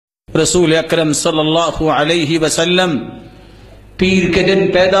رسول اکرم صلی اللہ علیہ وسلم پیر کے دن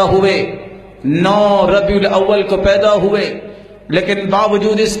پیدا ہوئے، 9 ربیع الاول کو پیدا ہوئے، لیکن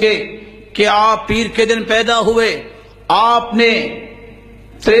باوجود اس کے کہ آپ پیر کے دن پیدا ہوئے، آپ نے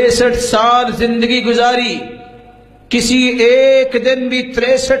 63 سال زندگی گزاری، کسی ایک دن بھی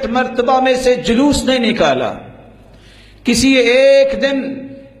 63 مرتبہ میں سے جلوس نہیں نکالا، کسی ایک دن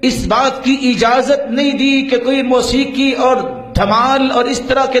اس بات کی اجازت نہیں دی کہ کوئی موسیقی اور دھمال اور اس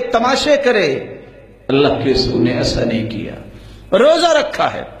طرح کے تماشے کرے۔ اللہ کے رسول نے ایسا نہیں کیا، روزہ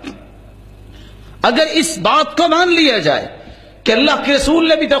رکھا ہے۔ اگر اس بات کو مان لیا جائے کہ اللہ کے رسول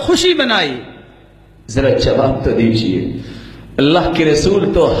نے بھی تو خوشی منائی، ذرا جواب تو دیجئے۔ اللہ کے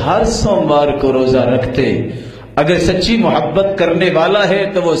رسول تو ہر سوموار کو روزہ رکھتے، اگر سچی محبت کرنے والا ہے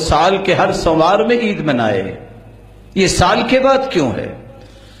تو وہ سال کے ہر سوموار میں عید منائے، یہ سال کے بعد کیوں ہے؟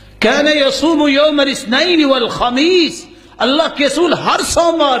 کان یصوم یوم الاثنین والخمیس، اللہ کے رسول ہر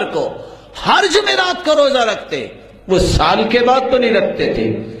سوموار کو، ہر جمعرات کو روزہ رکھتے، وہ سال کے بعد تو نہیں رکھتے تھے۔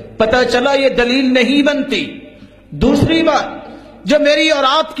 پتہ چلا یہ دلیل نہیں بنتی۔ دوسری بات جو میری اور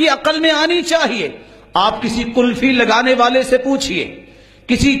آپ کی عقل میں آنی چاہیے، آپ کسی کلفی لگانے والے سے پوچھئے،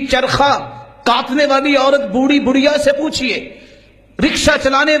 کسی چرخہ کاٹنے والی عورت بوڑھی بڑھیا سے پوچھئے، رکشہ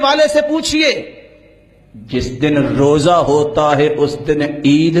چلانے والے سے پوچھئے، جس دن روزہ ہوتا ہے اس دن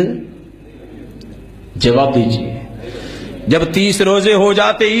عید؟ جواب دیجئے۔ جب 30 روزے ہو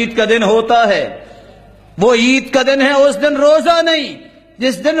جاتے عید کا دن ہوتا ہے، وہ عید کا دن ہے، اس دن روزہ نہیں،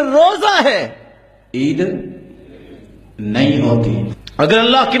 جس دن روزہ ہے عید نہیں ہوتی۔ اگر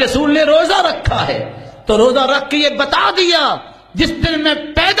اللہ کے رسول نے روزہ رکھا ہے تو روزہ رکھ کے یہ بتا دیا جس دن میں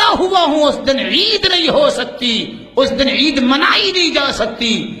پیدا ہوا ہوں اس دن عید نہیں ہو سکتی، اس دن عید منائی نہیں جا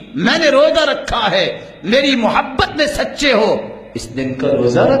سکتی، میں نے روزہ رکھا ہے، میری محبت میں سچے ہو، اس دن کا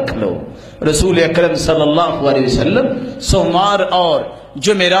روزہ رکھ لو۔ رسول اکرم صلی اللہ علیہ وسلم سوموار اور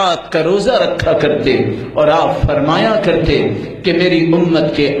جمعرات کا روزہ رکھا کرتے، اور آپ فرمایا کرتے کہ میری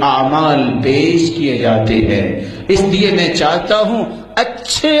امت کے اعمال پیش کیے جاتے ہیں، اس لیے میں چاہتا ہوں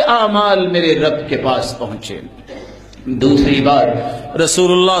اچھے اعمال میرے رب کے پاس پہنچے۔ دوسری بات،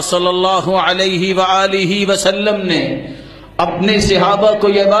 رسول اللہ صلی اللہ علیہ وآلہ وسلم نے اپنے صحابہ کو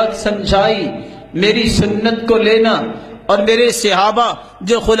یہ بات سمجھائی، میری سنت کو لینا اور میرے صحابہ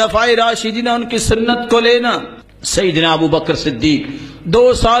جو خلفائے راشدین ان کی سنت کو لینا۔ سیدنا ابو بکر صدیق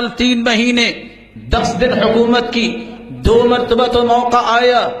 2 سال 3 مہینے 10 دن حکومت کی، 2 مرتبہ تو موقع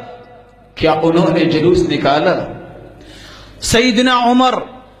آیا، کیا انہوں نے جلوس نکالا؟ سیدنا عمر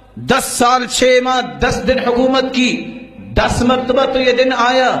 10 سال 6 ماہ 10 دن حکومت کی، 10 مرتبہ تو یہ دن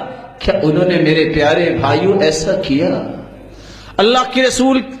آیا، کیا انہوں نے میرے پیارے بھائیوں ایسا کیا؟ اللہ کے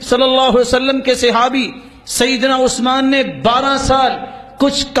رسول صلی اللہ علیہ وسلم کے صحابی سیدنا عثمان نے 12 سال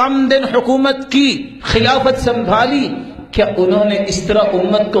کچھ کم دن حکومت کی، خلافت سنبھالی، کیا انہوں نے اس طرح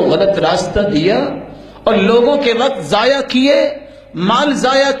امت کو غلط راستہ دیا اور لوگوں کے وقت ضائع کیے، مال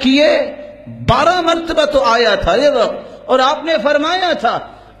ضائع کیے؟ 12 مرتبہ تو آیا تھا یہ وقت، اور آپ نے فرمایا تھا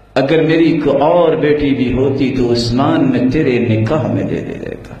اگر میری کوئی اور بیٹی بھی ہوتی تو عثمان میں تیرے نکاح میں دے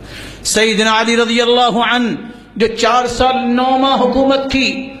دیتا۔ سیدنا علی رضی اللہ عنہ جو 4 سال 9 ماہ حکومت کی،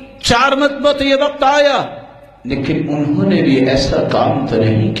 4 مرتبہ تو یہ وقت آیا، لیکن انہوں نے بھی ایسا کام تو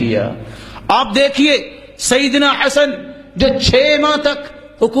نہیں کیا۔ آپ دیکھیے سیدنا حسن جو 6 ماہ تک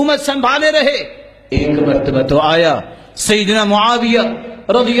حکومت سنبھالے رہے، 1 مرتبہ تو آیا۔ سیدنا معاویہ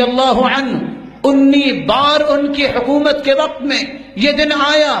رضی اللہ عنہ 19 بار ان کی حکومت کے وقت میں یہ دن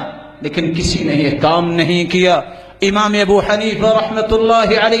آیا، لیکن کسی نے یہ کام نہیں کیا۔ امام ابو حنیفہ رحمت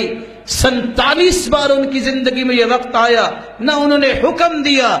اللہ علیہ 47 بار ان کی زندگی میں یہ وقت آیا، نہ انہوں نے حکم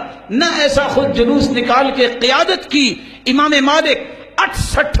دیا، نہ ایسا خود جلوس نکال کے قیادت کی۔ امام مالک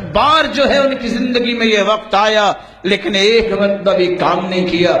 68 بار جو ہے ان کی زندگی میں یہ وقت آیا، لیکن 1 مرتبہ بھی کام نہیں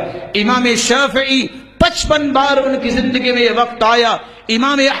کیا۔ امام شافعی 55 بار ان کی زندگی میں یہ وقت آیا۔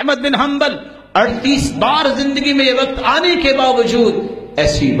 امام احمد بن حنبل 38 بار زندگی میں یہ وقت آنے کے باوجود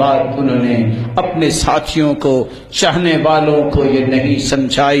ایسی بات انہوں نے اپنے ساتھیوں کو، چاہنے والوں کو یہ نہیں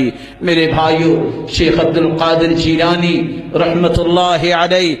سمجھائی۔ میرے بھائیوں، شیخ عبد القادر جیلانی رحمت اللہ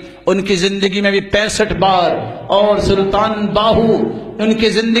علیہ ان کی زندگی میں بھی 65 بار، اور سلطان باہو ان کی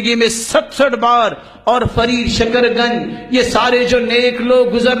زندگی میں 67 بار، اور فرید شکر گنج، یہ سارے جو نیک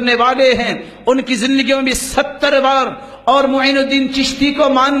لوگ گزرنے والے ہیں ان کی زندگی میں بھی 70 بار، اور معین الدین چشتی کو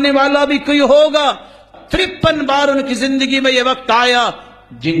ماننے والا بھی کوئی ہوگا 53 بار ان کی زندگی میں یہ وقت آیا۔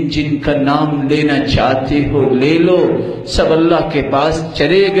 جن جن کا نام لینا چاہتے ہو لے لو، سب اللہ کے پاس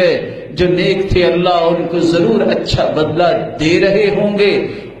چلے گئے۔ جو نیک تھے اللہ ان کو ضرور اچھا بدلہ دے رہے ہوں گے،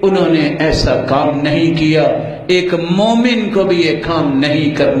 انہوں نے ایسا کام نہیں کیا۔ ایک مومن کو بھی یہ کام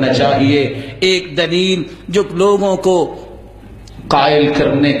نہیں کرنا چاہیے۔ ایک دلیل جو لوگوں کو قائل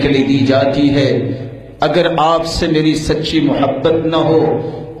کرنے کے لیے دی جاتی ہے۔ اگر آپ سے میری سچی محبت نہ ہو،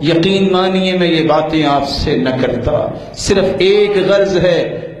 یقین مانیے میں یہ باتیں آپ سے نہ کرتا۔ صرف ایک غرض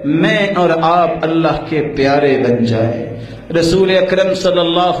ہے، میں اور آپ اللہ کے پیارے بن جائیں۔ رسول اکرم صلی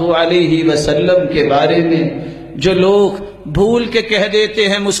اللہ علیہ وسلم کے بارے میں جو لوگ بھول کے کہہ دیتے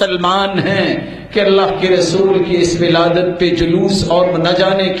ہیں مسلمان ہیں کہ اللہ کے رسول کی اس ولادت پہ جلوس اور نہ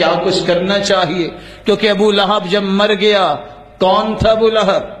جانے کیا کچھ کرنا چاہیے، کیونکہ ابو لہب جب مر گیا، کون تھا ابو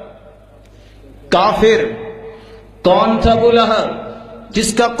لہب؟ کافر۔ کون تھا ابو لہب؟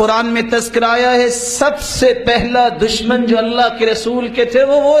 جس کا قرآن میں تذکرہ آیا ہے سب سے پہلا دشمن جو اللہ کے رسول کے تھے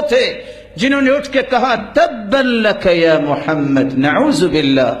وہ تھے جنہوں نے اٹھ کے کہا تبا لک یا محمد، نعوذ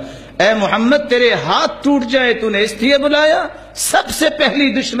باللہ، اے محمد تیرے ہاتھ ٹوٹ جائے، تو نے اس لیے بلایا؟ سب سے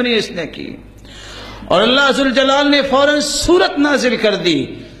پہلی دشمنی اس نے کی۔ اور اللہ ذوالجلال نے فوراً سورت نازل کر دی،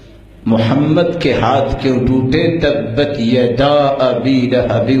 محمد کے ہاتھ کیوں ٹوٹے؟ تبت یدا ابی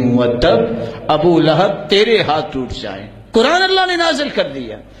لہب وتب، ابو لہب تیرے ہاتھ ٹوٹ جائیں۔ قرآن اللہ نے نازل کر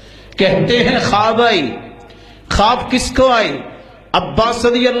دیا۔ کہتے ہیں خواب آئی۔ خواب کس کو آئی؟ عباس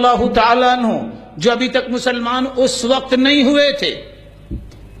رضی اللہ تعالیٰ عنہ جو ابھی تک مسلمان اس وقت نہیں ہوئے تھے،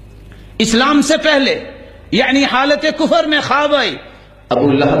 اسلام سے پہلے، یعنی حالت کفر میں خواب آئی۔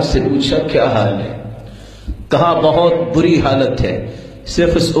 ابو لہب سے پوچھا کیا حال ہے؟ کہا بہت بری حالت ہے، صرف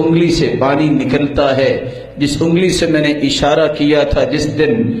اس انگلی سے پانی نکلتا ہے جس انگلی سے میں نے اشارہ کیا تھا جس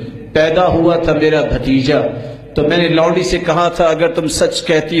دن پیدا ہوا تھا میرا بھتیجا، تو میں نے لوڈی سے کہا تھا اگر تم سچ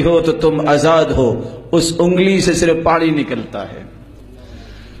کہتی ہو تو تم آزاد ہو، اس انگلی سے صرف پانی نکلتا ہے۔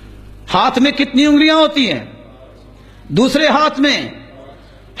 ہاتھ میں کتنی انگلیاں ہوتی ہیں؟ دوسرے ہاتھ میں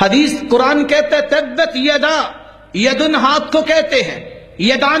حدیث قرآن کہتا ہے تبت یدا، یدن ہاتھ کو کہتے ہیں،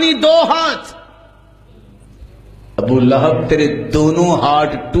 یدانی دو ہاتھ۔ ابو لہب تیرے دونوں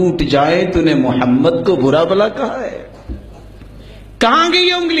ہاتھ ٹوٹ جائیں، تو نے محمد کو برا بلا کہا ہے۔ کہاں گئی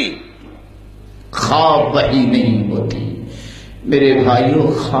یہ انگلی؟ خواب وحی نہیں ہوتی میرے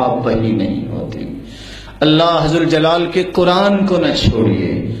بھائیوں، خواب وحی نہیں ہوتی۔ اللہ ذوالجلال کے قرآن کو نہ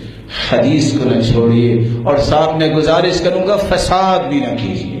چھوڑیے، حدیث کو نہ چھوڑیے، اور ساتھ میں گزارش کروں گا فساد بھی نہ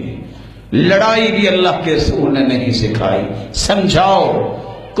کیجیے۔ لڑائی بھی اللہ کے رسول نے نہیں سکھائی۔ سمجھاؤ،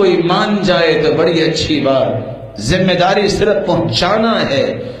 کوئی مان جائے تو بڑی اچھی بات، ذمہ داری صرف پہنچانا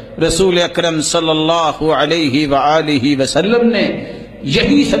ہے۔ رسول اکرم صلی اللہ علیہ وآلہ وسلم نے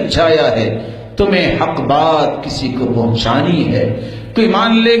یہی سمجھایا ہے، تمہیں حق بات کسی کو پہنچانی ہے، کوئی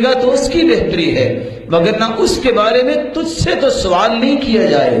مان لے گا تو اس کی بہتری ہے، وگرنہ اس کے بارے میں تجھ سے تو سوال نہیں کیا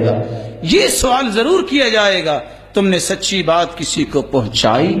جائے گا۔ یہ سوال ضرور کیا جائے گا تم نے سچی بات کسی کو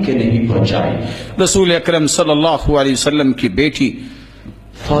پہنچائی کہ نہیں پہنچائی۔ رسول اکرم صلی اللہ علیہ وسلم کی بیٹی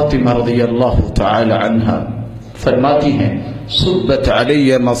فاطمہ رضی اللہ تعالی عنہا فرماتی ہیں صبت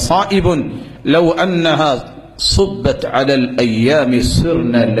علی مصائب لو انہا صبت علی الایام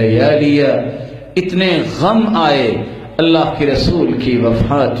سرن لیالیا، اتنے غم آئے اللہ کے رسول کی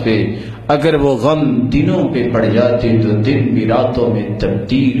وفات پہ، اگر وہ غم دنوں پہ پڑ جاتے تو دن بھی راتوں میں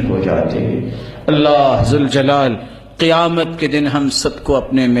تبدیل ہو جاتے۔ اللہ ذوالجلال قیامت کے دن ہم سب کو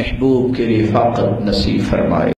اپنے محبوب کی رفاقت نصیب فرمائے۔